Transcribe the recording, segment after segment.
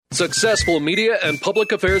successful media and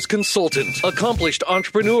public affairs consultant, accomplished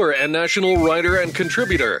entrepreneur and national writer and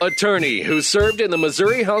contributor, attorney who served in the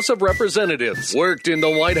Missouri House of Representatives, worked in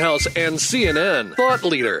the White House and CNN, thought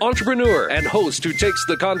leader, entrepreneur, and host who takes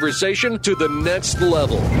the conversation to the next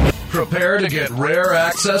level. Prepare to get rare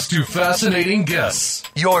access to fascinating guests.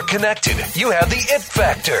 You're connected. You have the it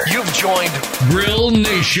factor. You've joined Grill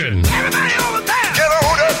Nation. Everybody over there. Get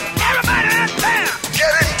on up. Everybody out there.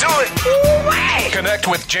 Get into it. Ooh-wee. Connect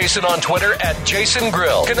with Jason on Twitter at Jason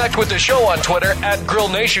Grill. Connect with the show on Twitter at Grill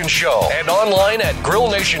Nation Show and online at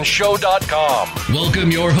grillnationshow.com.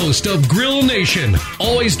 Welcome your host of Grill Nation,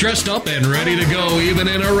 always dressed up and ready to go even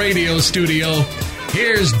in a radio studio.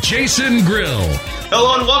 Here's Jason Grill.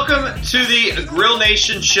 Hello and welcome to the Grill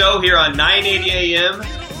Nation show here on 980 AM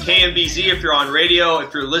KMBZ. If you're on radio,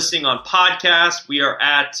 if you're listening on podcast, we are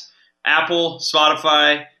at Apple,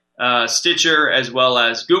 Spotify, Stitcher, as well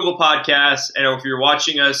as Google Podcasts. And if you're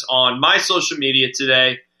watching us on my social media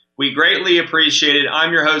today, we greatly appreciate it.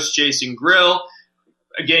 I'm your host, Jason Grill.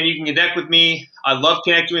 Again, you can connect with me. I love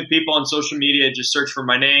connecting with people on social media. Just search for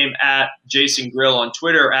my name at Jason Grill on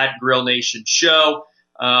Twitter, at Grill Nation Show.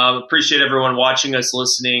 Appreciate everyone watching us,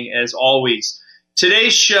 listening as always.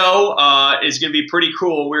 Today's show is going to be pretty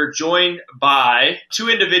cool. We're joined by two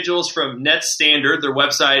individuals from NetStandard. Their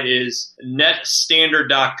website is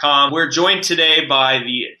netstandard.com. We're joined today by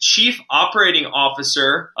the Chief Operating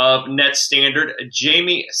Officer of NetStandard,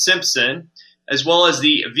 Jamie Simpson, as well as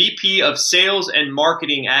the VP of Sales and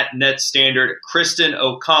Marketing at NetStandard, Kristen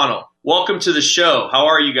O'Connell. Welcome to the show. How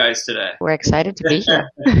are you guys today? We're excited to be here.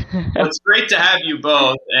 Well, it's great to have you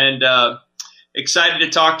both, and excited to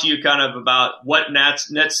talk to you kind of about what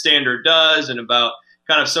NetStandard does and about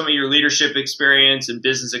kind of some of your leadership experience and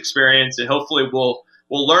business experience. And hopefully we'll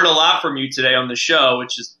learn a lot from you today on the show,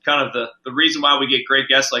 which is kind of the reason why we get great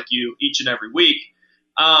guests like you each and every week.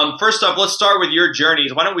 First off, let's start with your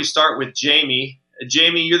journeys. Why don't we start with Jamie?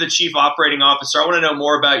 Jamie, you're the Chief Operating Officer. I want to know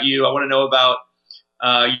more about you. I want to know about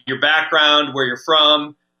your background, where you're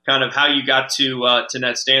from, kind of how you got to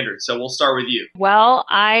NetStandard. So we'll start with you. Well,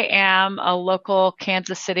 I am a local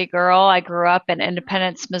Kansas City girl. I grew up in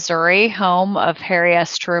Independence, Missouri, home of Harry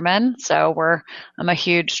S. Truman. So I'm a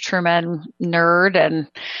huge Truman nerd and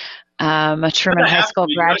a Truman High School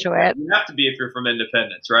graduate. You have to be if you're from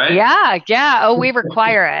Independence, right? Yeah. Oh, we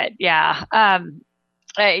require it. Yeah.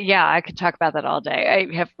 I could talk about that all day.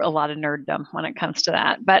 I have a lot of nerddom when it comes to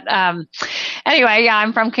that. But anyway,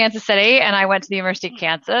 I'm from Kansas City, and I went to the University of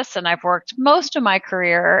Kansas, and I've worked most of my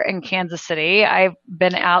career in Kansas City. I've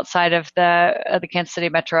been outside of the Kansas City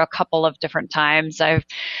metro a couple of different times. I've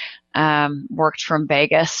worked from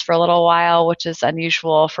Vegas for a little while, which is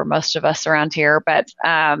unusual for most of us around here. But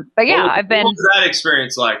yeah, I've been. What was that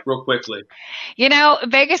experience like, real quickly?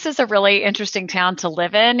 Vegas is a really interesting town to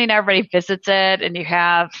live in. Everybody visits it, and you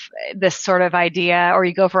have this sort of idea, or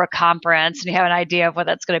you go for a conference and you have an idea of what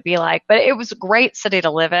that's going to be like. But it was a great city to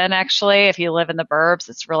live in, actually. If you live in the burbs,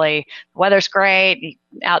 the weather's great.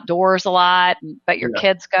 Outdoors a lot, but your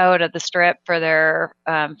kids go to the Strip for their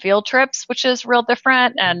field trips, which is real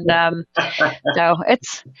different. And so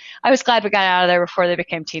I was glad we got out of there before they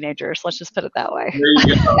became teenagers. Let's just put it that way.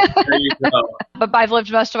 There you go. But I've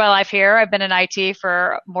lived most of my life here. I've been in IT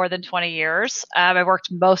for more than 20 years. I worked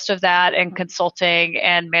most of that in consulting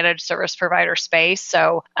and managed service provider space.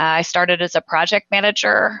 So I started as a project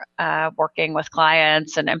manager, working with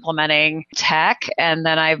clients and implementing tech. And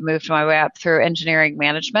then I've moved my way up through engineering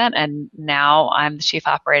management, and now I'm the Chief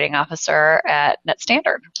Operating Officer at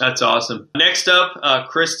NetStandard. That's awesome. Next up,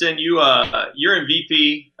 Kristen, you're in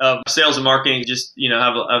VP of Sales and Marketing. Just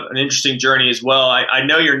have an interesting journey as well. I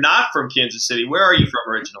know you're not from Kansas City. Where are you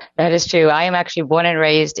from originally? That is true. I am actually born and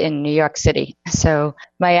raised in New York City, so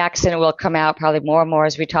my accent will come out probably more and more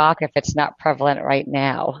as we talk if it's not prevalent right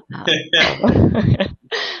now.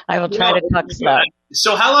 I will try to talk slow.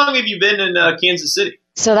 So how long have you been in Kansas City?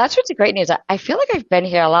 So that's what's great news. I feel like I've been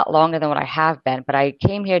here a lot longer than what I have been, but I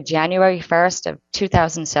came here January 1st of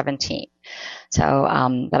 2017.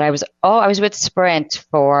 So, but I was with Sprint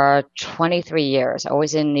for 23 years,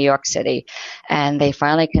 always in New York City, and they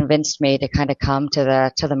finally convinced me to kind of come to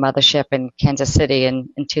the mothership in Kansas City in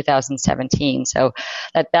 2017. So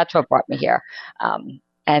that's what brought me here.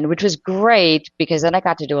 And which was great because then I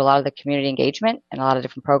got to do a lot of the community engagement and a lot of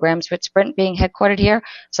different programs with Sprint being headquartered here.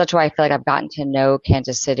 So that's why I feel like I've gotten to know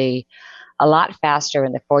Kansas City a lot faster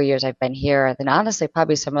in the 4 years I've been here than honestly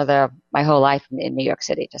probably my whole life in New York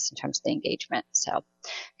City, just in terms of the engagement. So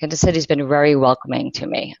Kansas City's been very welcoming to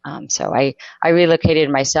me. So I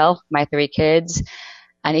relocated myself, my 3 kids,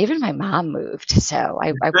 and even my mom moved. So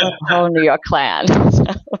I brought the whole New York clan.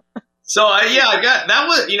 So I got that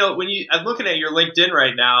was when I'm looking at your LinkedIn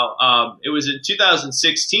right now. It was in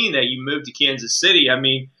 2016 that you moved to Kansas City. I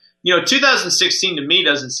mean, 2016 to me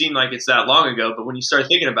doesn't seem like it's that long ago, but when you start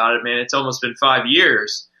thinking about it, man, it's almost been 5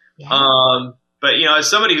 years. Yeah. But as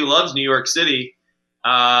somebody who loves New York City,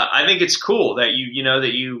 I think it's cool that you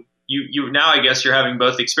now I guess you're having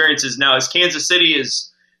both experiences. Now, is Kansas City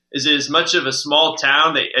is it as much of a small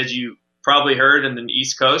town as you probably heard in the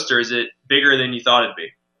East Coast, or is it bigger than you thought it'd be?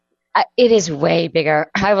 It is way bigger.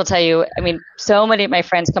 I will tell you, I mean, so many of my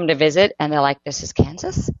friends come to visit and they're like, this is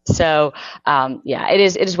Kansas. So,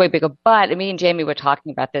 it is way bigger. But me and Jamie were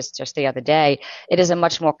talking about this just the other day. It is a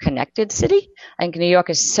much more connected city. I think New York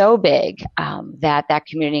is so big that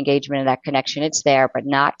community engagement and that connection, it's there, but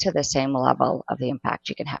not to the same level of the impact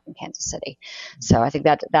you can have in Kansas City. So I think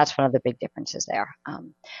that's one of the big differences there.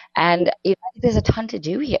 And I think there's a ton to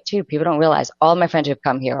do here too. People don't realize all my friends who've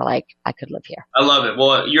come here are like, I could live here. I love it.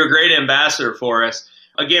 Well, you're a great ambassador for us.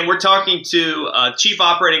 Again, we're talking to Chief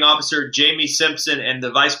Operating Officer Jamie Simpson and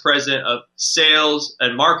the Vice President of Sales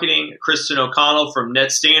and Marketing, Kristen O'Connell from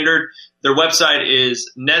NetStandard. Their website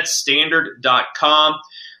is netstandard.com.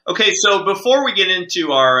 Okay, so before we get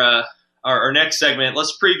into our next segment,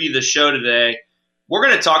 let's preview the show today. We're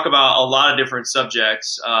going to talk about a lot of different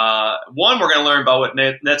subjects. One, we're going to learn about what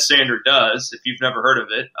NetStandard does, if you've never heard of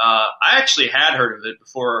it. I actually had heard of it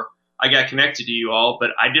before I got connected to you all, but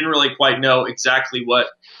I didn't really quite know exactly what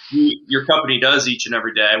your company does each and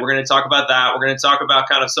every day. We're going to talk about that. We're going to talk about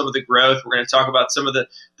kind of some of the growth. We're going to talk about some of the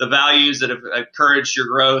values that have encouraged your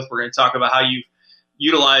growth. We're going to talk about how you've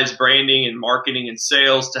utilized branding and marketing and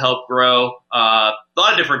sales to help grow, a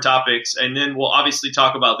lot of different topics. And then we'll obviously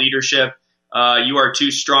talk about leadership. You are two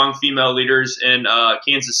strong female leaders in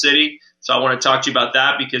Kansas City. So I want to talk to you about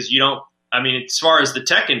that because as far as the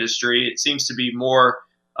tech industry, it seems to be more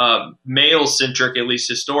male-centric, at least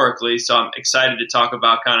historically. So I'm excited to talk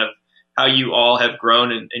about kind of how you all have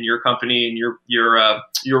grown in your company and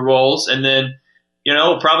your roles. And then,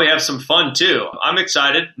 we'll probably have some fun too. I'm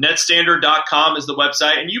excited. netstandard.com is the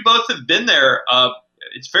website. And you both have been there.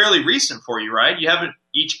 It's fairly recent for you, right? You haven't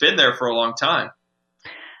each been there for a long time.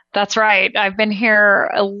 That's right. I've been here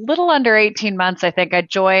a little under 18 months. I think I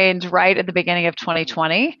joined right at the beginning of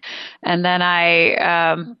 2020. And then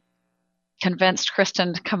I convinced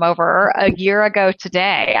Kristen to come over a year ago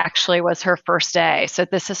today, actually was her first day. So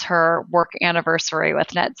this is her work anniversary with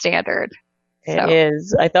NetStandard. It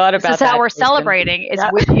is. I thought about that. This is how we're celebrating is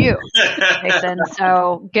with you, Jason.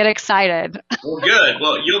 So get excited. Well, good.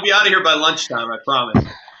 Well, you'll be out of here by lunchtime, I promise.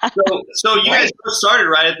 So you guys started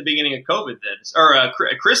right at the beginning of COVID then, or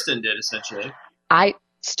Kristen did essentially. I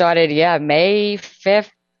started, May 5th.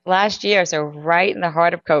 Last year, so right in the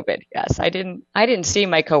heart of COVID. Yes, I didn't see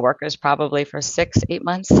my coworkers probably for 6-8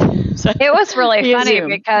 months. So it was really funny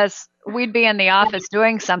because we'd be in the office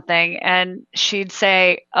doing something and she'd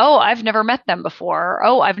say, "Oh, I've never met them before.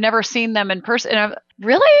 Oh, I've never seen them in person." And I'm,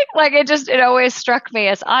 really? Like it always struck me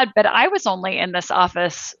as odd. But I was only in this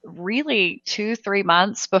office really 2-3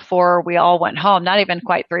 months before we all went home. Not even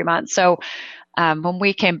quite 3 months. So when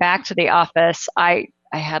we came back to the office, I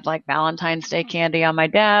had like Valentine's Day candy on my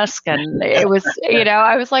desk and it was,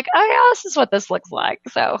 I was like, oh yeah, this is what this looks like.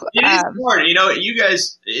 So it is hard. You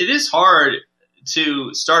guys, it is hard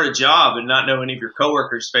to start a job and not know any of your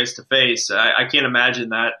coworkers face to face. I can't imagine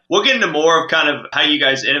that. We'll get into more of kind of how you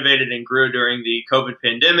guys innovated and grew during the COVID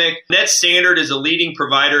pandemic. NetStandard is a leading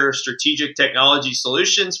provider of strategic technology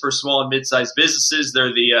solutions for small and mid-sized businesses.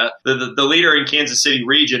 They're the leader in Kansas City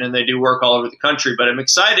region, and they do work all over the country. But I'm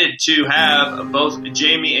excited to have both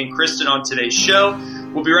Jamie and Kristen on today's show.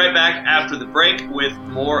 We'll be right back after the break with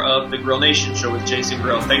more of the Grill Nation Show with Jason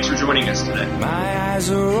Grill. Thanks for joining us today. My eyes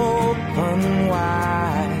are open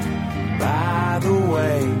wide. By the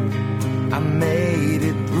way, I made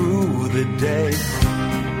it through the day.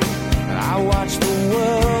 I watched the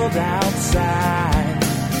world outside.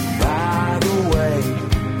 By the way,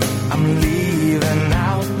 I'm leaving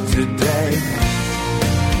out today.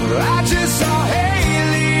 I just saw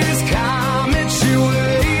Haley's comet your way.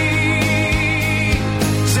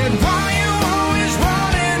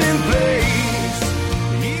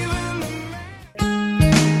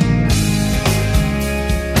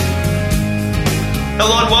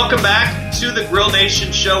 Hello and welcome back to the Grill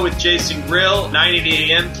Nation Show with Jason Grill,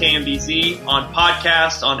 980 AM KMBZ on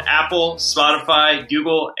podcast, on Apple, Spotify,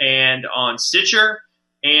 Google, and on Stitcher,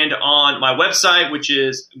 and on my website, which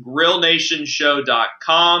is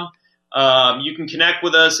grillnationshow.com. You can connect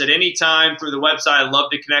with us at any time through the website. I'd love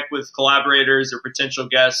to connect with collaborators or potential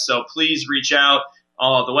guests, so please reach out.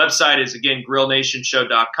 The website is, again,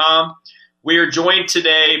 grillnationshow.com. We are joined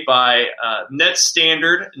today by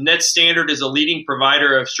NetStandard. NetStandard is a leading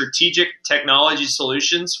provider of strategic technology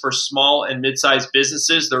solutions for small and mid-sized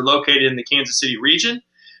businesses. They're located in the Kansas City region.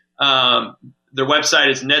 Their website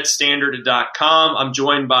is netstandard.com. I'm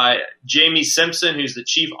joined by Jamie Simpson, who's the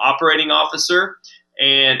Chief Operating Officer,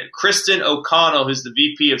 and Kristen O'Connell, who's the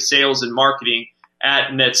VP of Sales and Marketing at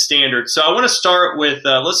NetStandard. So I want to start with,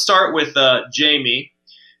 let's start with Jamie.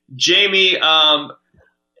 Jamie,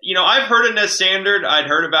 I've heard of NetStandard. I'd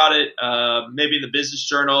heard about it maybe in the Business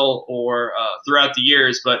Journal or throughout the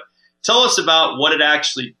years, but tell us about what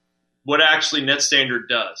actually NetStandard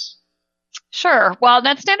does. Sure. Well,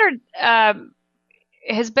 NetStandard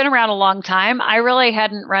has been around a long time. I really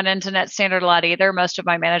hadn't run into NetStandard a lot either. Most of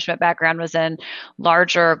my management background was in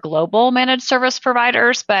larger global managed service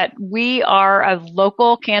providers, but we are a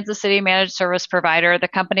local Kansas City managed service provider. The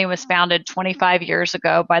company was founded 25 years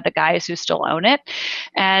ago by the guys who still own it.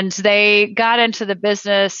 And they got into the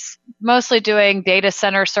business mostly doing data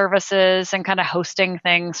center services and kind of hosting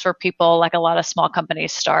things for people like a lot of small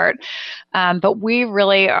companies start. But we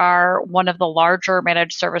really are one of the larger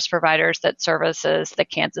managed service providers that services the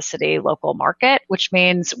Kansas City local market, which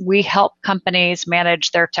means we help companies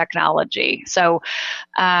manage their technology. So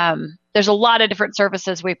there's a lot of different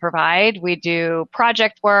services we provide. We do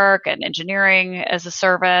project work and engineering as a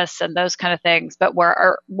service and those kind of things. But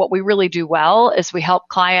what we really do well is we help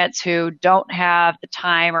clients who don't have the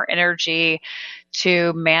time or energy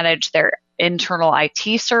to manage their internal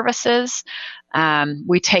IT services.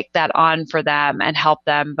 We take that on for them and help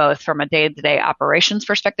them both from a day-to-day operations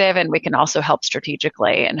perspective, and we can also help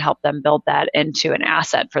strategically and help them build that into an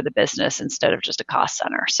asset for the business instead of just a cost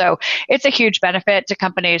center. So it's a huge benefit to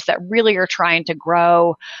companies that really are trying to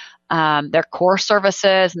grow their core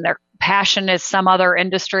services, and their passion is some other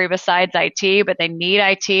industry besides IT, but they need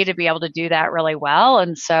IT to be able to do that really well.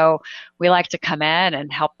 And so we like to come in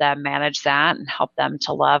and help them manage that and help them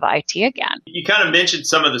to love IT again. You kind of mentioned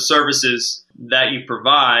some of the services that you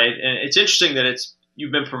provide, and it's interesting that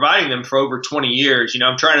you've been providing them for over 20 years.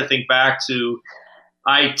 I'm trying to think back to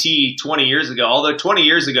IT 20 years ago, although 20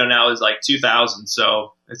 years ago now is like 2000,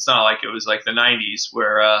 so it's not like it was like the 90s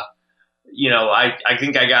where I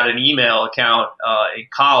think I got an email account in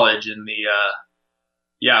college in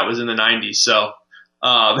it was in the 90s. So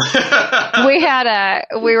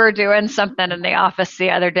we were doing something in the office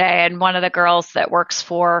the other day, and one of the girls that works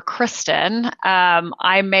for Kristen,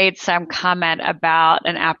 I made some comment about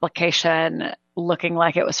an application looking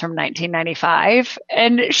like it was from 1995,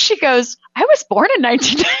 and she goes, "I was born in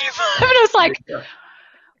 1995," and I was like,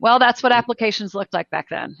 well, that's what applications looked like back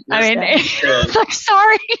then. I mean, like,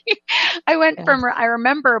 sorry. I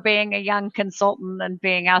remember being a young consultant and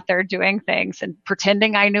being out there doing things and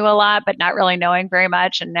pretending I knew a lot, but not really knowing very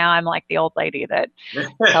much. And now I'm like the old lady that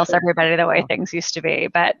tells everybody the way things used to be.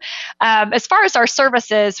 But as far as our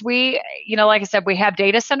services, we, like I said, we have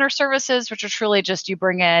data center services, which are truly just you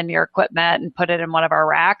bring in your equipment and put it in one of our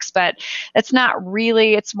racks. But it's not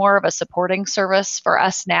really, it's more of a supporting service for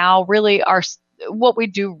us now. Really, what we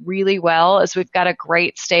do really well is we've got a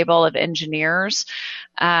great stable of engineers.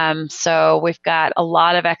 So we've got a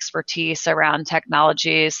lot of expertise around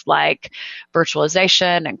technologies like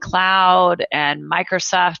virtualization and cloud and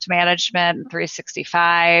Microsoft management and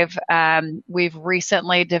 365. We've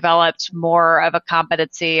recently developed more of a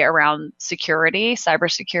competency around security.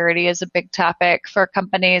 Cybersecurity is a big topic for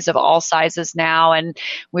companies of all sizes now, and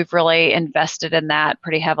we've really invested in that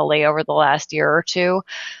pretty heavily over the last year or two.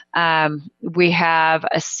 We have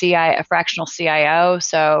a fractional CIO,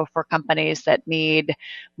 so for companies that need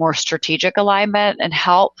more strategic alignment and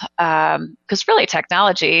help, because really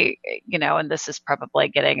technology, and this is probably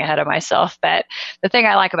getting ahead of myself, but the thing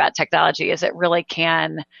I like about technology is it really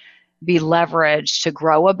can be leveraged to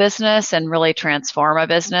grow a business and really transform a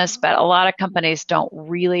business, but a lot of companies don't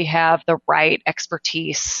really have the right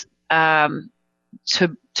expertise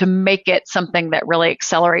to make it something that really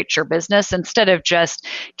accelerates your business instead of just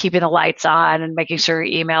keeping the lights on and making sure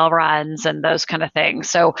your email runs and those kind of things.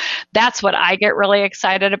 So that's what I get really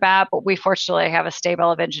excited about. But we fortunately have a stable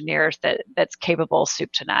of engineers that's capable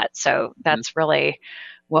soup to nuts. So that's really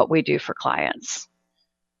what we do for clients.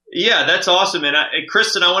 Yeah, that's awesome. And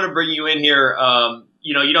Kristen, I want to bring you in here.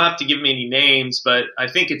 You don't have to give me any names, but I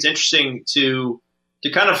think it's interesting to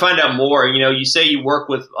kind of find out more. You say you work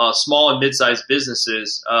with small and mid-sized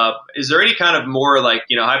businesses. Is there any kind of more like,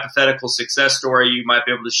 hypothetical success story you might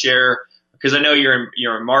be able to share? Because I know you're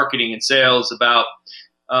in marketing and sales about,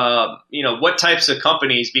 what types of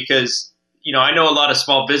companies, because, I know a lot of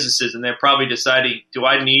small businesses and they're probably deciding, do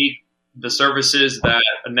I need the services that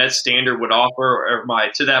a NetStandard would offer, or am I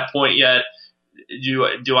to that point yet?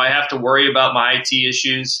 do I have to worry about my IT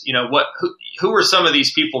issues? Who are some of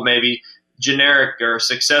these people, maybe generic or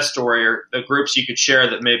success story, or the groups you could share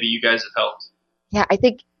that maybe you guys have helped? Yeah, I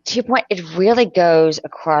think to your point, it really goes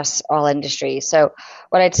across all industries. So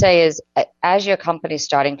what I'd say is, as your company's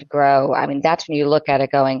starting to grow, I mean, that's when you look at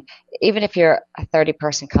it going, even if you're a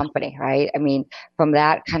 30-person company, right? I mean, from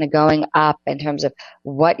that kind of going up in terms of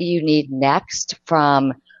what you need next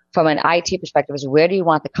from an IT perspective is, where do you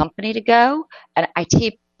want the company to go? And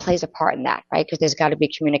IT plays a part in that, right? Because there's got to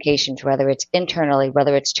be communications, whether it's internally,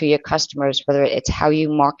 whether it's to your customers, whether it's how you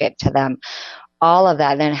market to them, all of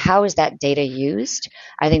that. And then how is that data used?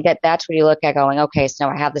 I think that's where you look at going, okay, so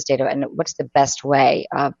now I have this data, and what's the best way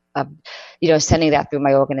of sending that through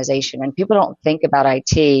my organization? And people don't think about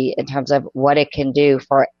IT in terms of what it can do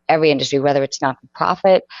for every industry, whether it's not for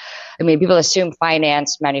profit. I mean, people assume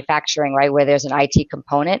finance, manufacturing, right, where there's an IT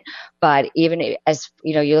component, but even as,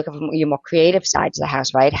 you look at your more creative sides of the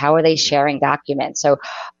house, right? How are they sharing documents? So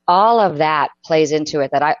all of that plays into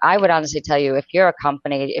it, that I would honestly tell you, if you're a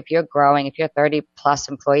company, if you're growing, if you're 30 plus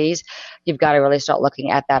employees, you've got to really start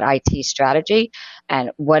looking at that IT strategy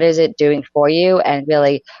and what is it doing for you? And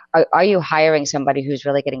really, are you hiring somebody who's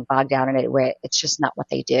really getting bogged down in it, where it's just not what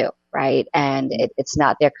they do, right? And it's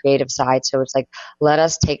not their creative side. So it's like, let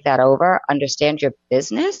us take that over, understand your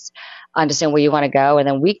business, understand where you want to go, and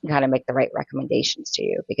then we can kind of make the right recommendations to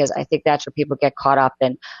you. Because I think that's where people get caught up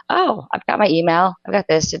in, oh, I've got my email, I've got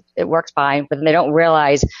this, it works fine, but then they don't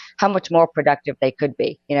realize how much more productive they could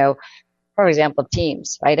be. For example,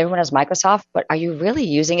 Teams, right? Everyone has Microsoft, but are you really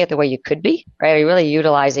using it the way you could be, right? Are you really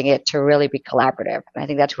utilizing it to really be collaborative? And I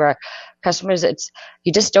think that's where customers,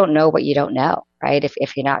 you just don't know what you don't know, right?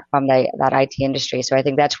 If you're not from that IT industry. So I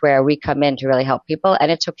think that's where we come in to really help people.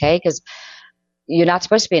 And it's okay, because you're not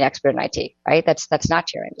supposed to be an expert in IT, right? That's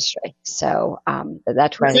not your industry. So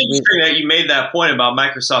that's where it's interesting that you made that point about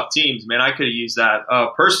Microsoft Teams. Man, I could have used that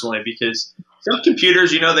personally, because some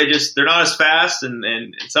computers, they're not as fast,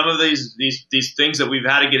 and some of these things that we've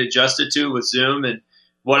had to get adjusted to with Zoom, and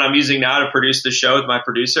what I'm using now to produce the show with my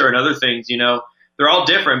producer and other things, they're all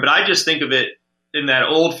different. But I just think of it in that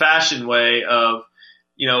old fashioned way of,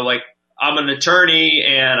 like, I'm an attorney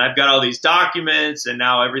and I've got all these documents, and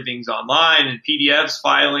now everything's online and PDFs,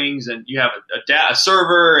 filings, and you have a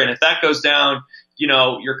server, and if that goes down,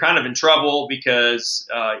 you're kind of in trouble, because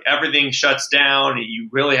everything shuts down and you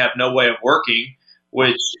really have no way of working,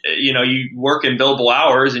 which, you work in billable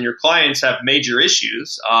hours and your clients have major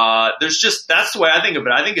issues. That's the way I think of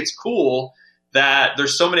it. I think it's cool that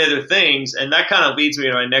there's so many other things. And that kind of leads me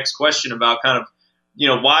to my next question about kind of,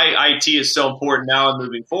 why IT is so important now and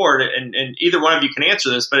moving forward. And either one of you can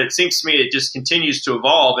answer this, but it seems to me it just continues to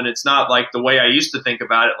evolve. And it's not like the way I used to think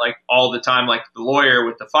about it, like all the time, like the lawyer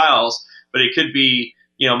with the files, but it could be,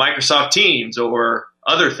 Microsoft Teams or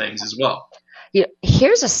other things as well.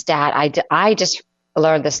 Here's a stat. I just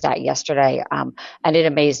learned this stat yesterday, and it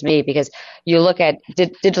amazed me, because you look at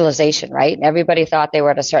digitalization, right? And everybody thought they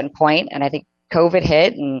were at a certain point, and I think COVID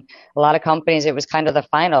hit, and a lot of companies, it was kind of the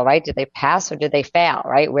final, right? Did they pass or did they fail,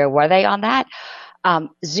 right? Where were they on that?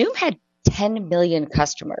 Zoom had 10 million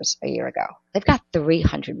customers a year ago. They've got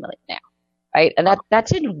 300 million now. Right? And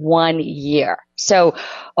that's in 1 year. So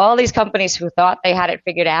all these companies who thought they had it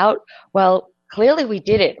figured out, well, clearly we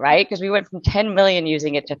did it, right? Because we went from 10 million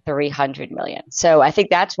using it to 300 million. So I think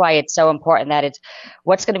that's why it's so important that it's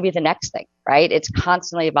what's going to be the next thing, right? It's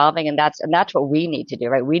constantly evolving, and that's what we need to do,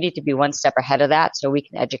 right? We need to be one step ahead of that so we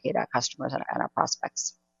can educate our customers and our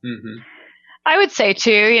prospects. Mm-hmm. I would say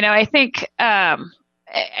too,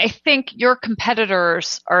 I think your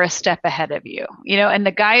competitors are a step ahead of you, and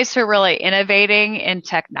the guys who are really innovating in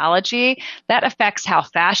technology, that affects how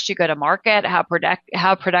fast you go to market,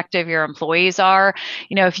 how productive your employees are.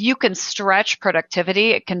 If you can stretch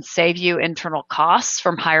productivity, it can save you internal costs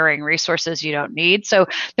from hiring resources you don't need. So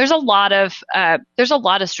there's a lot of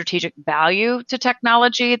strategic value to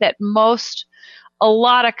technology that a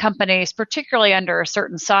lot of companies, particularly under a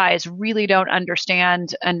certain size, really don't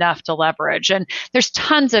understand enough to leverage. And there's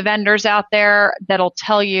tons of vendors out there that'll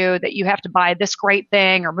tell you that you have to buy this great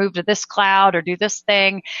thing or move to this cloud or do this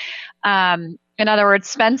thing. In other words,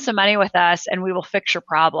 spend some money with us and we will fix your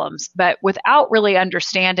problems. But without really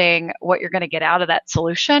understanding what you're going to get out of that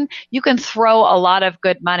solution, you can throw a lot of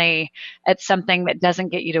good money at something that doesn't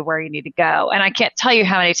get you to where you need to go. And I can't tell you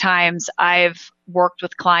how many times I've worked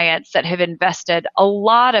with clients that have invested a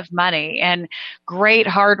lot of money in great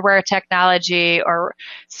hardware technology or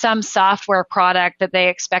some software product that they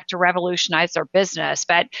expect to revolutionize their business.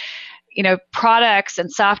 But, products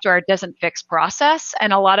and software doesn't fix process.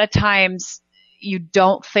 And a lot of times, you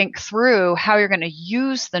don't think through how you're going to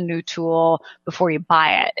use the new tool before you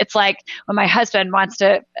buy it. It's like when my husband wants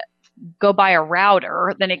to go buy a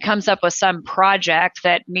router, then he comes up with some project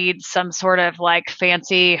that needs some sort of like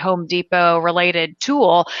fancy Home Depot related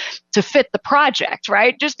tool to fit the project,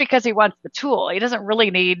 right? Just because he wants the tool. He doesn't really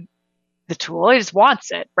need the tool. He just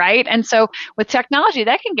wants it, right? And so with technology,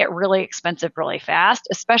 that can get really expensive really fast,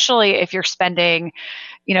 especially if you're spending,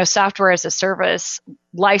 software as a service,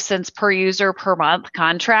 license per user per month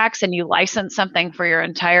contracts, and you license something for your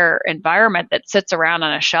entire environment that sits around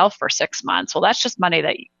on a shelf for 6 months. Well, that's just money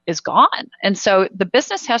that is gone. And so the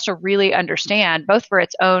business has to really understand, both for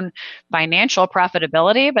its own financial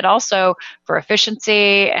profitability, but also for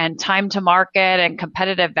efficiency and time to market and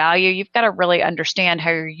competitive value. You've got to really understand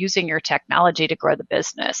how you're using your technology to grow the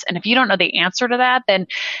business. And if you don't know the answer to that, then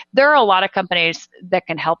there are a lot of companies that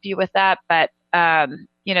can help you with that. But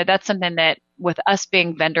that's something that, with us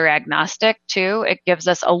being vendor agnostic too, it gives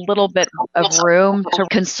us a little bit of room to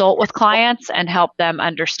consult with clients and help them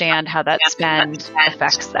understand how that spend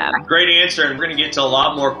affects them. Great answer, and we're going to get to a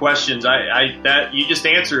lot more questions. That you just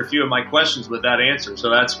answered a few of my questions with that answer,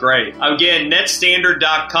 so that's great. Again,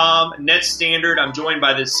 netstandard.com. NetStandard. I'm joined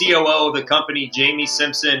by the COO of the company, Jamie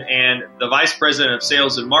Simpson, and the Vice President of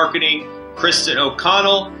Sales and Marketing, Kristen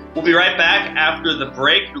O'Connell. We'll be right back after the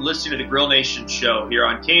break. You're listening to the Grill Nation Show here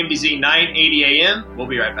on KMBZ 980 AM. We'll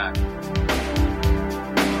be right back.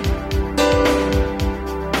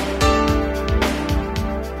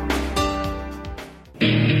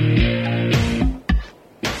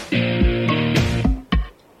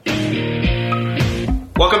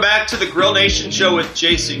 Welcome back to the Grill Nation Show with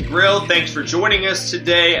Jason Grill. Thanks for joining us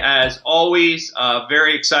today. As always,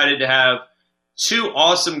 very excited to have two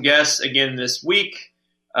awesome guests again this week.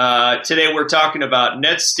 Today we're talking about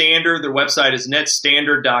NetStandard. Their website is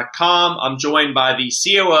netstandard.com. I'm joined by the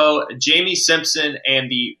COO, Jamie Simpson, and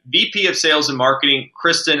the VP of Sales and Marketing,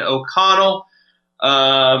 Kristen O'Connell.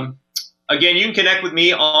 Again, you can connect with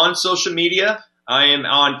me on social media. I am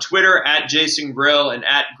on Twitter at Jason Grill and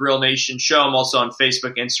at Grill Nation Show. I'm also on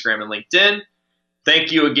Facebook, Instagram, and LinkedIn.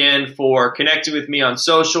 Thank you again for connecting with me on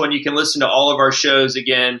social, and you can listen to all of our shows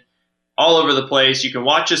again all over the place. You can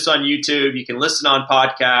watch us on YouTube. You can listen on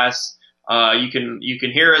podcasts. You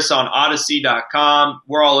can hear us on Odyssey.com.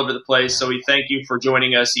 We're all over the place. So we thank you for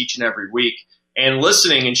joining us each and every week and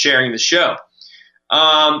listening and sharing the show.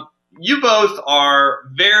 You both are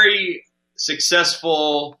very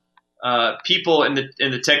successful people in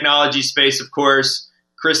the technology space. Of course,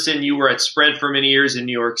 Kristen, you were at Sprint for many years in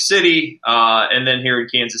New York City, and then here in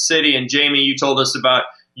Kansas City. And Jamie, you told us about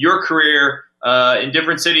your career in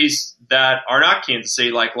different cities that are not Kansas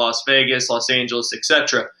City, like Las Vegas, Los Angeles,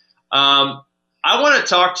 etc. I want to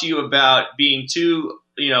talk to you about being two,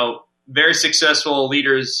 very successful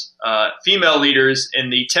leaders, female leaders in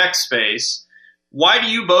the tech space. Why do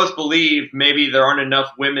you both believe maybe there aren't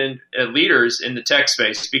enough women leaders in the tech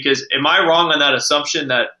space? Because am I wrong on that assumption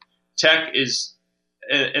that tech is,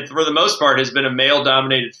 for the most part, has been a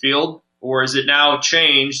male-dominated field? Or is it now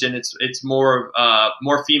changed and it's more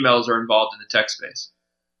females are involved in the tech space?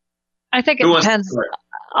 I think it depends.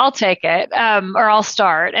 I'll take it, or I'll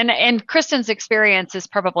start. And Kristen's experience is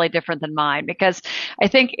probably different than mine, because I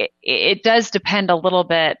think it does depend a little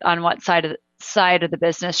bit on what side of the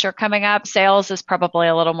business you're coming up. Sales is probably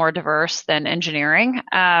a little more diverse than engineering.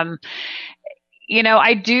 I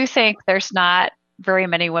do think there's not very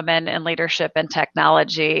many women in leadership and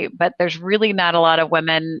technology, but there's really not a lot of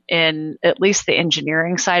women in at least the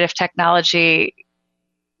engineering side of technology.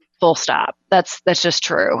 Full stop. That's just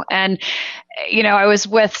true. And, I was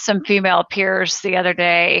with some female peers the other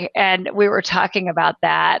day, and we were talking about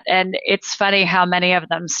that. And it's funny how many of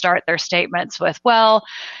them start their statements with, well,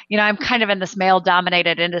 I'm kind of in this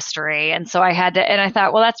male-dominated industry. And so I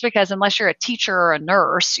thought, well, that's because unless you're a teacher or a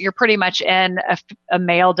nurse, you're pretty much in a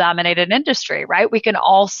male-dominated industry, right? We can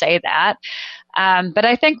all say that. But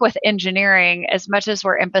I think with engineering, as much as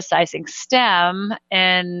we're emphasizing STEM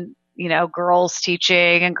and girls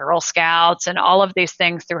teaching and Girl Scouts and all of these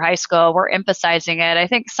things through high school, we're emphasizing it. I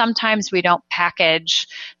think sometimes we don't package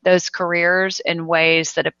those careers in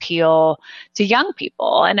ways that appeal to young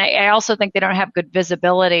people. And I also think they don't have good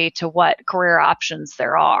visibility to what career options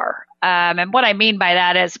there are. And what I mean by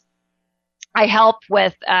that is, I help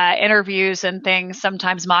with interviews and things,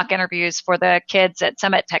 sometimes mock interviews for the kids at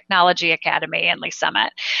Summit Technology Academy in Lee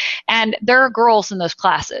Summit. And there are girls in those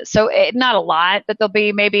classes. So not a lot, but there'll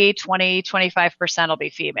be maybe 20, 25% will be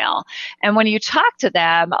female. And when you talk to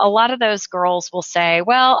them, a lot of those girls will say,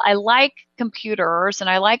 well, I like computers and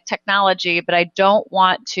I like technology, but I don't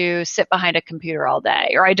want to sit behind a computer all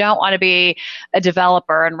day, or I don't want to be a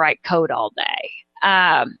developer and write code all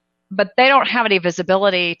day. But they don't have any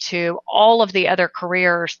visibility to all of the other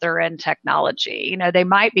careers they're in technology. You know, they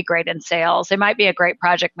might be great in sales. They might be a great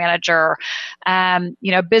project manager,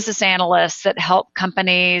 business analysts that help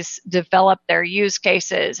companies develop their use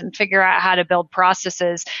cases and figure out how to build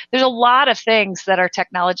processes. There's a lot of things that are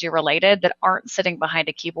technology related that aren't sitting behind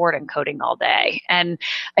a keyboard and coding all day. And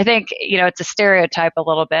I think, it's a stereotype a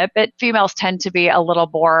little bit, but females tend to be a little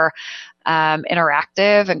more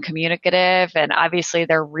interactive and communicative, and obviously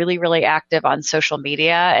they're really, really active on social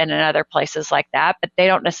media and in other places like that, but they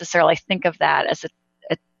don't necessarily think of that as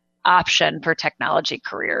an option for technology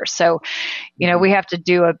careers. So, we have to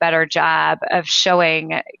do a better job of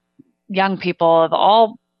showing young people of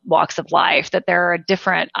all walks of life that there are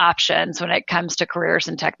different options when it comes to careers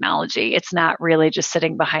in technology. It's not really just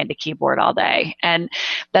sitting behind a keyboard all day. And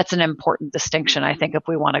that's an important distinction, I think, if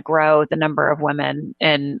we want to grow the number of women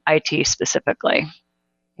in IT specifically.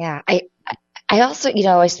 Yeah. I also,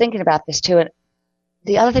 I was thinking about this too. And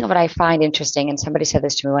the other thing that I find interesting, and somebody said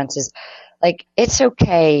this to me once, is like, it's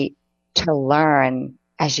okay to learn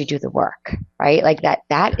as you do the work, right? Like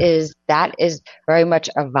that is very much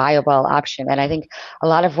a viable option. And I think a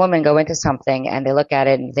lot of women go into something and they look at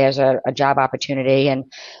it and there's a job opportunity, and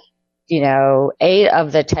 8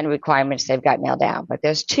 of the 10 requirements they've got nailed down, but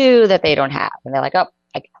there's 2 that they don't have, and they're like, oh,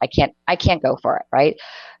 I can't go for it, right?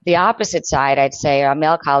 The opposite side, I'd say, our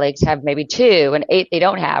male colleagues have maybe 2 and 8 they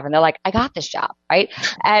don't have, and they're like, I got this job, right?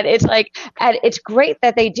 And it's like, and it's great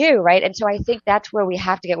that they do, right? And so I think that's where we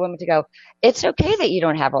have to get women to go, it's okay that you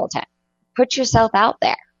don't have all 10. Put yourself out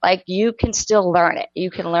there. Like, you can still learn it. You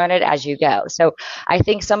can learn it as you go. So I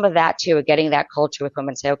think some of that too, getting that culture with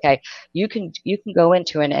women, say, okay, you can go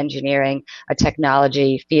into an engineering, a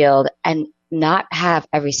technology field and not have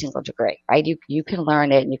every single degree, right? You can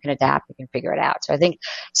learn it and you can adapt, you can figure it out. So I think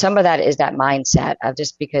some of that is that mindset of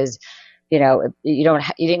just because, you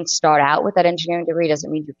didn't start out with that engineering degree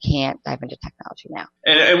doesn't mean you can't dive into technology now.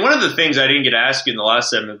 And one of the things I didn't get to ask you in the last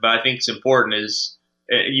segment, but I think it's important, is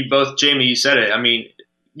you both, Jamie, you said it. I mean,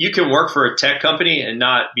 you can work for a tech company and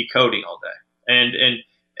not be coding all day.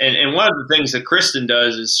 And one of the things that Kristen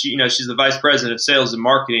does is, she's the vice president of sales and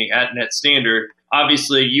marketing at Net Standard.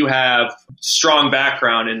 Obviously, you have strong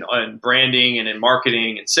background in branding and in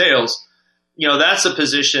marketing and sales. That's a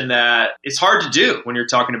position that it's hard to do when you're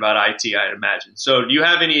talking about IT, I'd imagine. So do you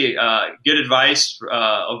have any good advice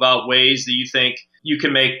about ways that you think you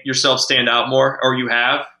can make yourself stand out more, or you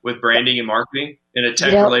have, with branding and marketing in a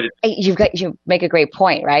tech-related? You make a great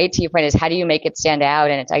point, right? To your point is, how do you make it stand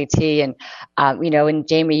out? And it's IT. And, and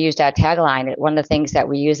Jamie used our tagline. One of the things that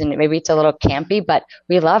we use, and maybe it's a little campy, but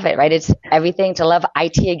we love it, right? It's everything to love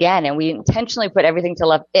IT again. And we intentionally put everything to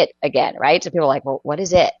love it again, right? So people are like, well, what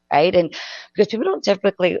is it, right? And because people don't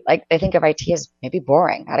typically, they think of IT as maybe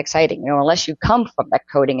boring, not exciting, unless you come from the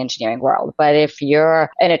coding engineering world. But if you're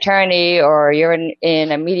an attorney or you're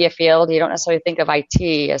in a media field, you don't necessarily think of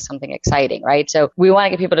IT as something exciting, right? So we want to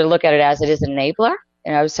get people to look at it as it is an enabler.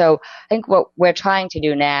 So I think what we're trying to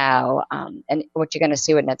do now, and what you're going to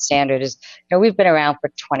see with Net Standard is, we've been around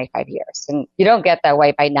for 25 years, and you don't get that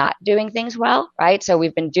way by not doing things well, right? So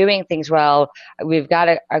we've been doing things well. We've got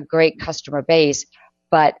a great customer base,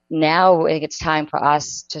 but now I think it's time for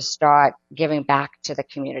us to start giving back to the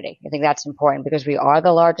community. I think that's important because we are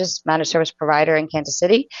the largest managed service provider in Kansas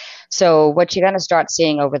City. So what you're going to start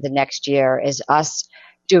seeing over the next year is us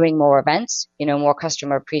doing more events, more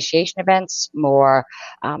customer appreciation events, more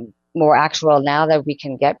actual, now that we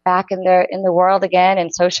can get back in the world again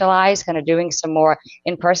and socialize, kind of doing some more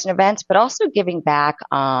in-person events, but also giving back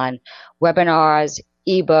on webinars,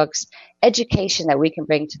 ebooks, education that we can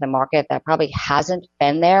bring to the market that probably hasn't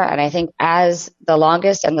been there. And I think as the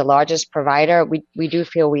longest and the largest provider, we do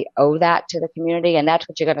feel we owe that to the community. And that's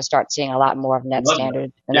what you're going to start seeing a lot more of Net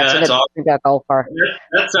Standard. And that's awesome. Goal for.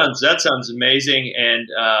 That sounds amazing. And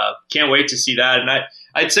can't wait to see that. And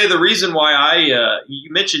I'd say the reason why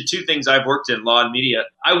you mentioned two things I've worked in, law and media.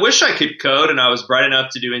 I wish I could code and I was bright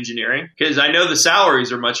enough to do engineering because I know the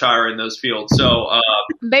salaries are much higher in those fields. So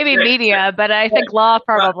maybe media, but I think law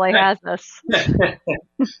probably has this.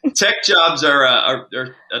 Tech jobs are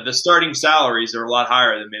the starting salaries are a lot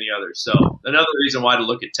higher than many others. So another reason why to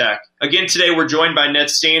look at tech. Again, today we're joined by Net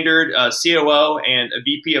Standard, COO and a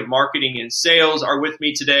VP of Marketing and Sales are with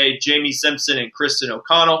me today, Jamie Simpson and Kristen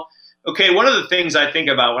O'Connell. Okay, one of the things I think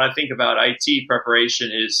about when I think about IT preparation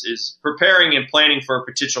is preparing and planning for a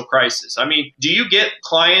potential crisis. I mean, do you get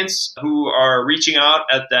clients who are reaching out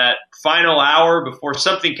at that final hour before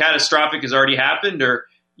something catastrophic has already happened? Or,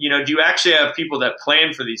 do you actually have people that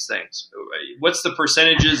plan for these things? What's the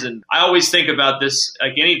percentages? And I always think about this,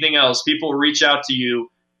 like anything else, people reach out to you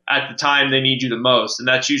at the time they need you the most, and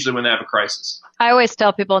that's usually when they have a crisis. I always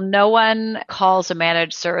tell people no one calls a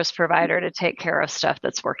managed service provider to take care of stuff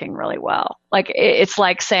that's working really well. Like it's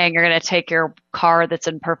like saying you're going to take your car that's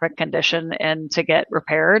in perfect condition and to get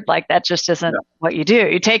repaired. Like that just isn't what you do.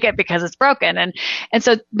 You take it because it's broken. And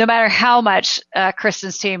so no matter how much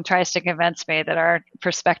Kristen's team tries to convince me that our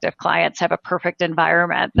prospective clients have a perfect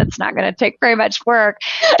environment that's not going to take very much work,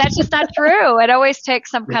 that's just not true. It always takes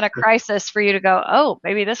some kind of crisis for you to go, oh,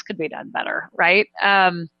 maybe this could be done better, right?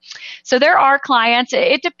 So there are clients.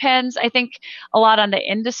 It depends, I think, a lot on the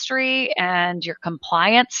industry and your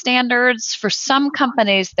compliance standards. For some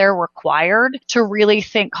companies, they're required to really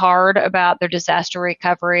think hard about their disaster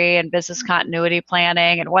recovery and business continuity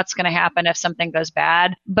planning and what's going to happen if something goes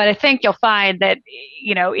bad. But I think you'll find that,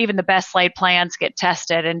 even the best laid plans get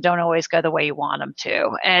tested and don't always go the way you want them to.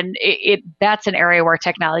 And that's an area where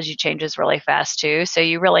technology changes really fast too. So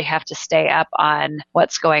you really have to stay up on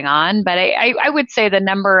what's going on. But I would say the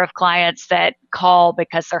number of clients that call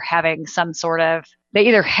because they're having they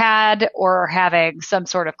either had or are having some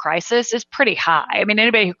sort of crisis is pretty high. I mean,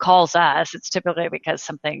 anybody who calls us, it's typically because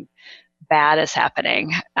something bad is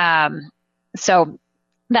happening. So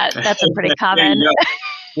that's a pretty common.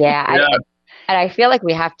 Yeah. And I feel like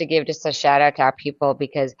we have to give just a shout out to our people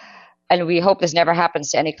and we hope this never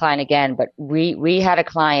happens to any client again, but we had a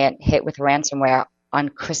client hit with ransomware on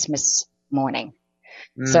Christmas morning.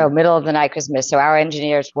 So middle of the night, Christmas. So our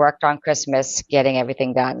engineers worked on Christmas, getting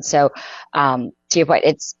everything done. So to your point,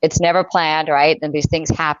 it's never planned, right? And these things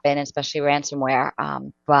happen, especially ransomware.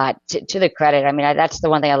 But to the credit, I mean, that's the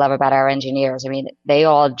one thing I love about our engineers. I mean, they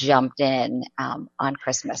all jumped in on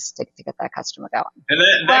Christmas to get that customer going.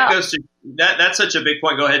 And that goes to that's such a big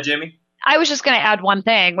point. Go ahead, Jamie. I was just going to add one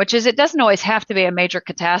thing, which is it doesn't always have to be a major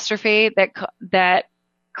catastrophe that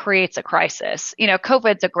creates a crisis.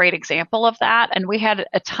 COVID's a great example of that. And we had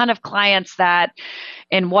a ton of clients that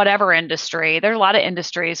in whatever industry, there are a lot of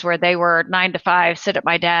industries where they were 9 to 5, sit at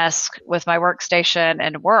my desk with my workstation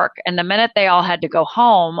and work. And the minute they all had to go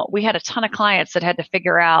home, we had a ton of clients that had to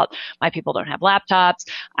figure out, my people don't have laptops.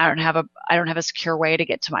 I don't have a secure way to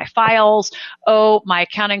get to my files. Oh, my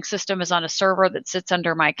accounting system is on a server that sits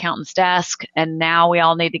under my accountant's desk. And now we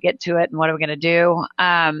all need to get to it. And what are we going to do?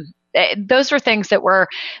 Those were things that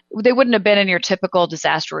they wouldn't have been in your typical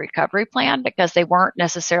disaster recovery plan because they weren't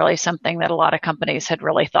necessarily something that a lot of companies had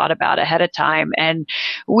really thought about ahead of time. And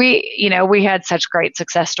we had such great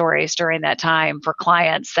success stories during that time for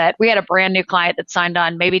clients that we had a brand new client that signed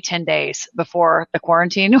on maybe 10 days before the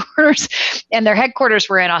quarantine orders, and their headquarters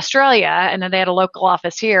were in Australia, and then they had a local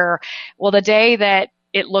office here. Well, the day that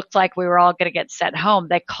it looked like we were all going to get sent home,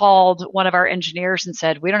 they called one of our engineers and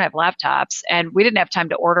said, we don't have laptops, and we didn't have time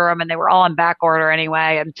to order them, and they were all on back order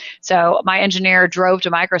anyway. And so my engineer drove to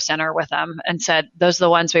Micro Center with them and said, those are the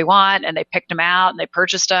ones we want. And they picked them out and they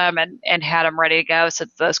purchased them and had them ready to go so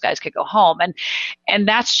that those guys could go home. And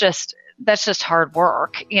that's just hard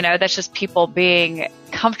work. That's just people being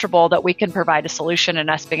comfortable that we can provide a solution and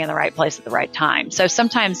us being in the right place at the right time. So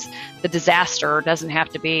sometimes the disaster doesn't have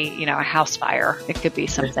to be, a house fire. It could be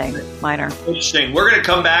something minor. Interesting. We're going to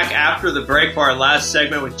come back after the break for our last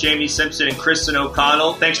segment with Jamie Simpson and Kristen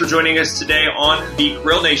O'Connell. Thanks for joining us today on the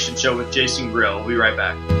Grill Nation Show with Jason Grill. We'll be right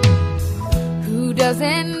back. Who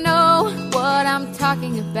doesn't know what I'm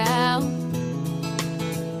talking about?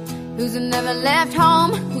 Who's never left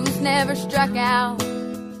home? Who's never struck out?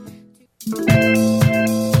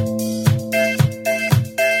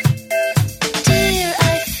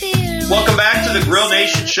 Welcome back to the Grill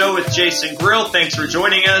Nation Show with Jason Grill. Thanks for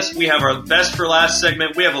joining us. We have our best for last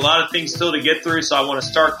segment. We have a lot of things still to get through, so I want to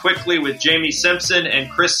start quickly with Jamie Simpson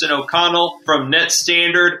and Kristen O'Connell from Net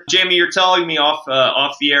Standard. Jamie, you're telling me off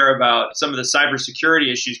the air about some of the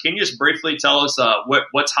cybersecurity issues. Can you just briefly tell us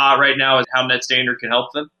what's hot right now and how Net Standard can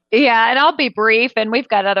help them? Yeah, and I'll be brief, and we've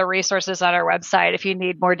got other resources on our website if you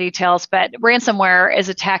need more details. But ransomware is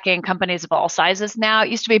attacking companies of all sizes now. It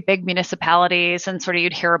used to be big municipalities, and sort of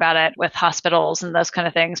you'd hear about it with hospitals and those kind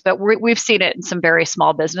of things. But we've seen it in some very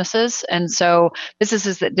small businesses. And so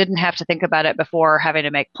businesses that didn't have to think about it before having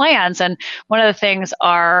to make plans. And one of the things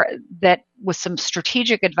are that with some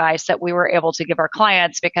strategic advice that we were able to give our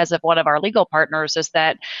clients because of one of our legal partners is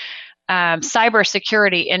that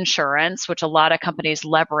cybersecurity insurance, which a lot of companies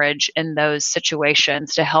leverage in those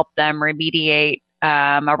situations to help them remediate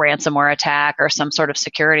a ransomware attack or some sort of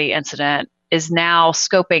security incident, is now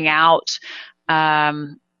scoping out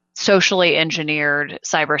socially engineered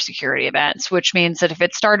cybersecurity events, which means that if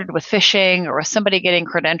it started with phishing or with somebody getting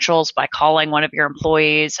credentials by calling one of your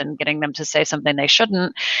employees and getting them to say something they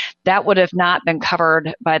shouldn't, that would have not been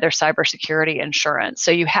covered by their cybersecurity insurance.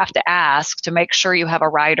 So you have to ask to make sure you have a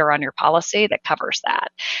rider on your policy that covers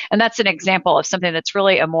that. And that's an example of something that's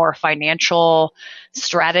really a more financial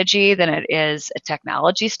strategy than it is a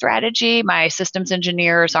technology strategy. My systems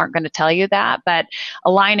engineers aren't going to tell you that, but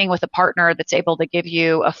aligning with a partner that's able to give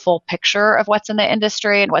you a full picture of what's in the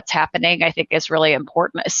industry and what's happening, I think is really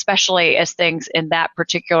important, especially as things in that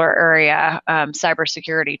particular area,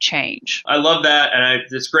 cybersecurity, change. I love that. And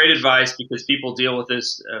it's great advice because people deal with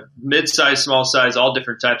this mid-size, small size, all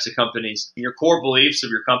different types of companies. Your core beliefs of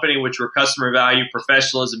your company, which were customer value,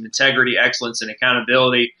 professionalism, integrity, excellence, and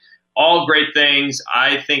accountability, all great things.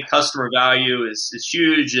 I think customer value is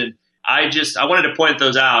huge. And I wanted to point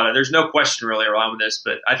those out. There's no question really around this,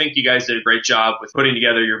 but I think you guys did a great job with putting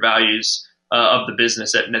together your values of the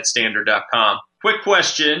business at netstandard.com. Quick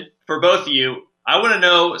question for both of you. I want to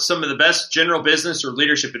know some of the best general business or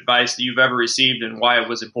leadership advice that you've ever received and why it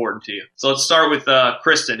was important to you. So let's start with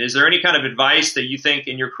Kristen. Is there any kind of advice that you think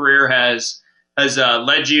in your career has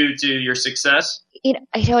led you to your success? You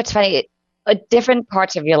know, it's funny. Different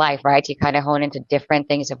parts of your life, right? You kind of hone into different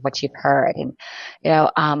things of what you've heard. And,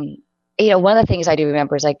 one of the things I do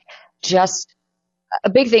remember is like just a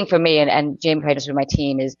big thing for me and Jamie Painter with my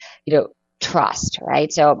team is, trust,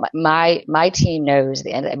 right? So my team knows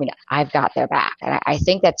I've got their back. And I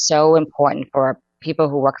think that's so important for people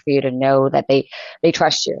who work for you to know that they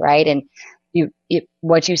trust you, right? And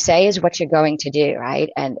what you say is what you're going to do, right?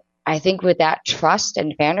 And I think with that trust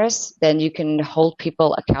and fairness, then you can hold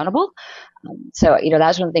people accountable. So,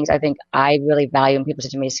 that's one of the things I think I really value when people say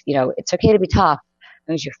to me is, it's okay to be tough as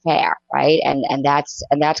long as you're fair, right? And that's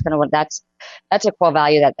a core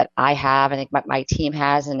value that I have. I think my team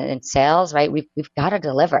has in sales, right? We've got to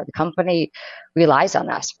deliver. The company relies on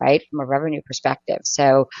us, right? From a revenue perspective.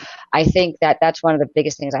 So I think that's one of the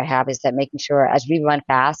biggest things I have is that making sure as we run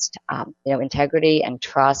fast, integrity and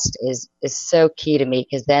trust is so key to me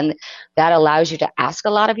because then that allows you to ask a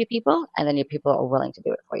lot of your people and then your people are willing to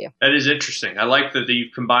do it for you. That is interesting. I like that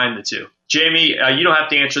you've combined the two. Jamie, you don't have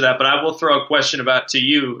to answer that, but I will throw a question to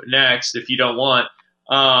you next if you don't want.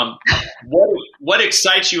 What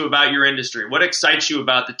excites you about your industry? What excites you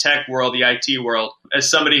about the tech world, the IT world, as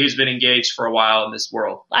somebody who's been engaged for a while in this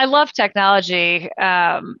world? I love technology,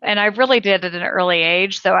 and I really did at an early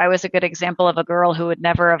age, though I was a good example of a girl who would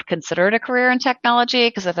never have considered a career in technology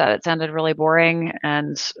because I thought it sounded really boring,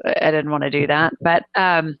 and I didn't want to do that. But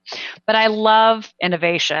I love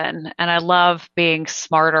innovation, and I love being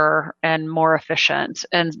smarter and more efficient.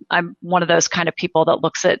 And I'm one of those kind of people that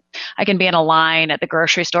looks at, I can be in a line at the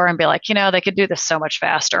grocery store and be like, they could do this so much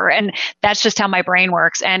faster. And that's just how my brain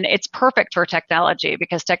works. And it's perfect for technology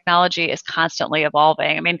because technology is constantly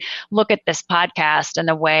evolving. I mean, look at this podcast and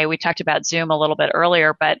the way we talked about Zoom a little bit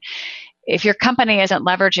earlier, but if your company isn't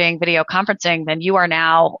leveraging video conferencing, then you are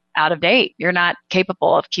now out of date. You're not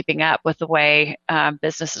capable of keeping up with the way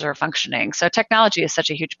businesses are functioning. So technology is such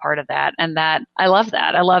a huge part of that. And I love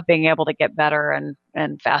that. I love being able to get better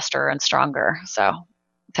and faster and stronger. So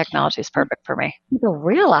technology is perfect for me. People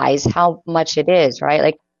realize how much it is,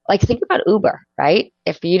 right? Like think about Uber, right?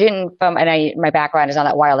 If you didn't, my background is on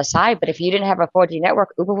that wireless side, but if you didn't have a 4G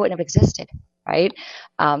network, Uber wouldn't have existed, right?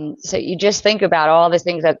 So you just think about all these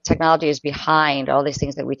things that technology is behind, all these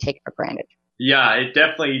things that we take for granted. Yeah,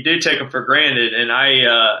 you do take them for granted. And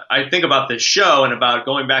I think about this show and about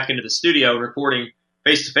going back into the studio and recording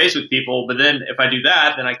face to face with people. But then if I do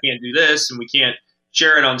that, then I can't do this and we can't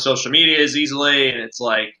share it on social media as easily. And it's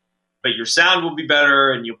like, but your sound will be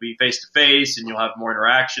better and you'll be face to face and you'll have more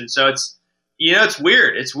interaction. So it's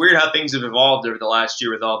weird. It's weird how things have evolved over the last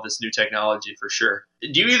year with all this new technology for sure.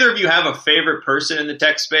 Do either of you have a favorite person in the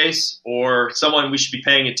tech space or someone we should be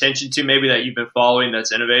paying attention to maybe that you've been following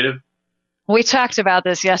that's innovative? We talked about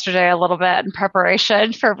this yesterday a little bit in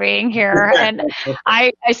preparation for being here. And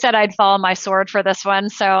I said I'd follow my sword for this one,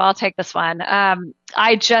 so I'll take this one.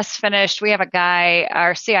 I just finished, we have a guy,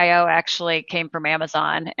 our CIO actually came from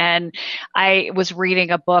Amazon, and I was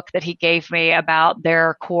reading a book that he gave me about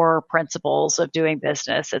their core principles of doing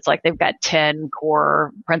business. It's like they've got 10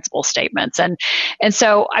 core principle statements. And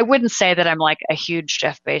so I wouldn't say that I'm like a huge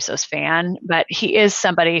Jeff Bezos fan, but he is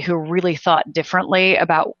somebody who really thought differently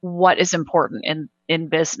about what is important in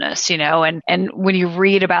business, and when you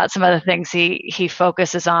read about some of the things he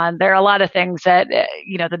focuses on, there are a lot of things that,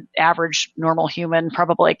 the average normal human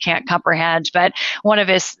probably can't comprehend. But one of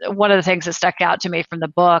the things that stuck out to me from the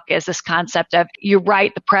book is this concept of you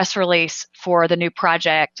write the press release for the new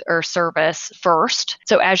project or service first.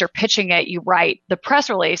 So as you're pitching it, you write the press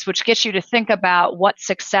release, which gets you to think about what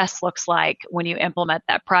success looks like when you implement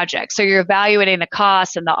that project. So you're evaluating the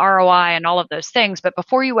costs and the ROI and all of those things. But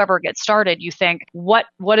before you ever get started, you think, what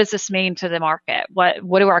does this mean to the market? What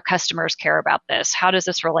do our customers care about this? How does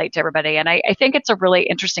this relate to everybody? And I think it's a really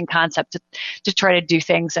interesting concept to try to do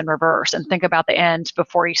things in reverse and think about the end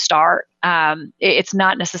before you start. It's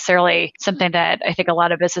not necessarily something that I think a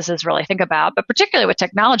lot of businesses really think about, but particularly with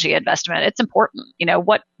technology investment, it's important.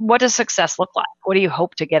 What does success look like? What do you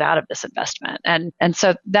hope to get out of this investment? And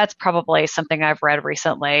so that's probably something I've read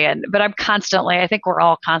recently. But I think we're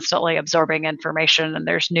all constantly absorbing information, and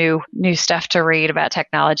there's new stuff to read about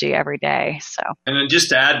technology every day. So, and then just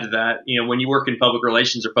to add to that, when you work in public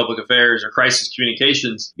relations or public affairs or crisis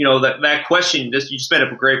communications, that question, you just made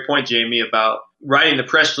up a great point, Jamie, about writing the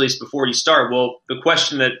press release before you start. Well, the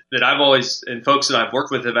question that I've always, and folks that I've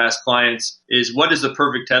worked with have asked clients is, what is the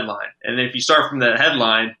perfect headline? And then if you start from that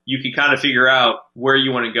headline, you can kind of figure out where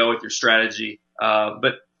you want to go with your strategy.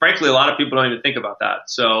 But frankly, a lot of people don't even think about that.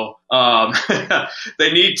 So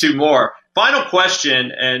they need to more. Final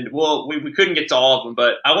question, and we couldn't get to all of them,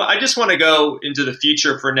 but I just want to go into the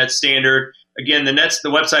future for NetStandard. Again, the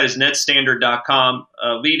website is netstandard.com,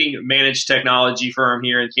 a leading managed technology firm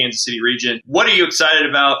here in Kansas City region. What are you excited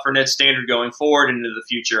about for NetStandard going forward into the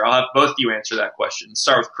future? I'll have both of you answer that question. Let's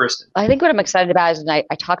start with Kristen. I think what I'm excited about is, and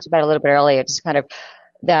I talked about it a little bit earlier, just kind of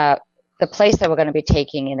the place that we're going to be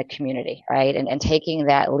taking in the community, right? And taking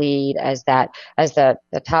that lead as the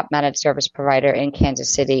top managed service provider in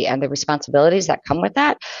Kansas City and the responsibilities that come with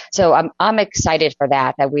that. So I'm excited for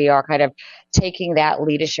that we are kind of taking that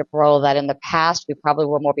leadership role that in the past we probably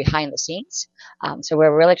were more behind the scenes. So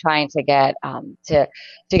we're really trying to get to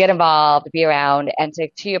get involved, to be around, and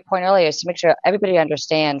to your point earlier, is to make sure everybody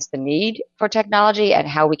understands the need for technology and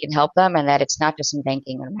how we can help them, and that it's not just in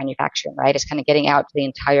banking or manufacturing, right? It's kind of getting out to the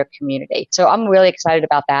entire community. So I'm really excited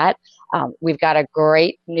about that. We've got a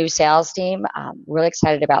great new sales team. Really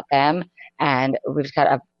excited about them. And we've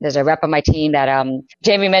got there's a rep on my team that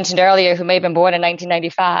Jamie mentioned earlier, who may have been born in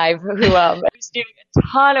 1995, who's doing a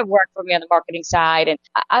ton of work for me on the marketing side. And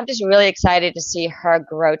I'm just really excited to see her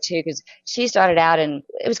grow too, because she started out and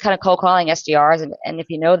it was kind of cold calling SDRs. And if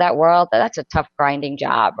you know that world, that's a tough, grinding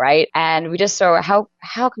job, right? And we just saw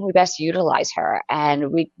how can we best utilize her?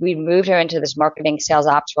 And we moved her into this marketing sales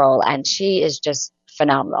ops role, and she is just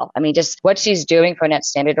phenomenal. I mean, just what she's doing for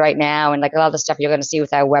NetStandard right now, and like a lot of the stuff you're going to see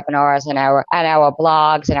with our webinars and our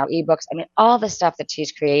blogs and our ebooks. I mean, all the stuff that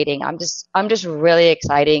she's creating. I'm just really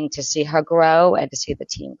exciting to see her grow and to see the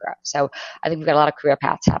team grow. So I think we've got a lot of career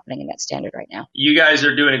paths happening in NetStandard right now. You guys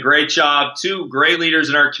are doing a great job. Two great leaders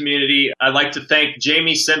in our community. I'd like to thank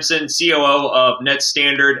Jamie Simpson, COO of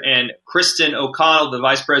NetStandard, and Kristen O'Connell, the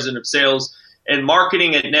Vice President of Sales and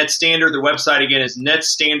Marketing at NetStandard. Their website, again, is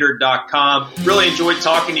netstandard.com. Really enjoyed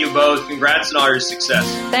talking to you both. Congrats on all your success.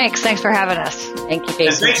 Thanks for having us. Thank you, Jason.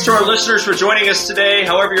 And thanks to our listeners for joining us today.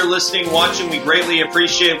 However you're listening, watching, we greatly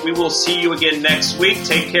appreciate it. We will see you again next week.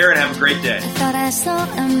 Take care and have a great day. I thought I saw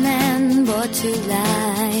a man brought to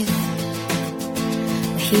life.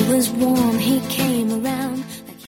 He was warm, he came around.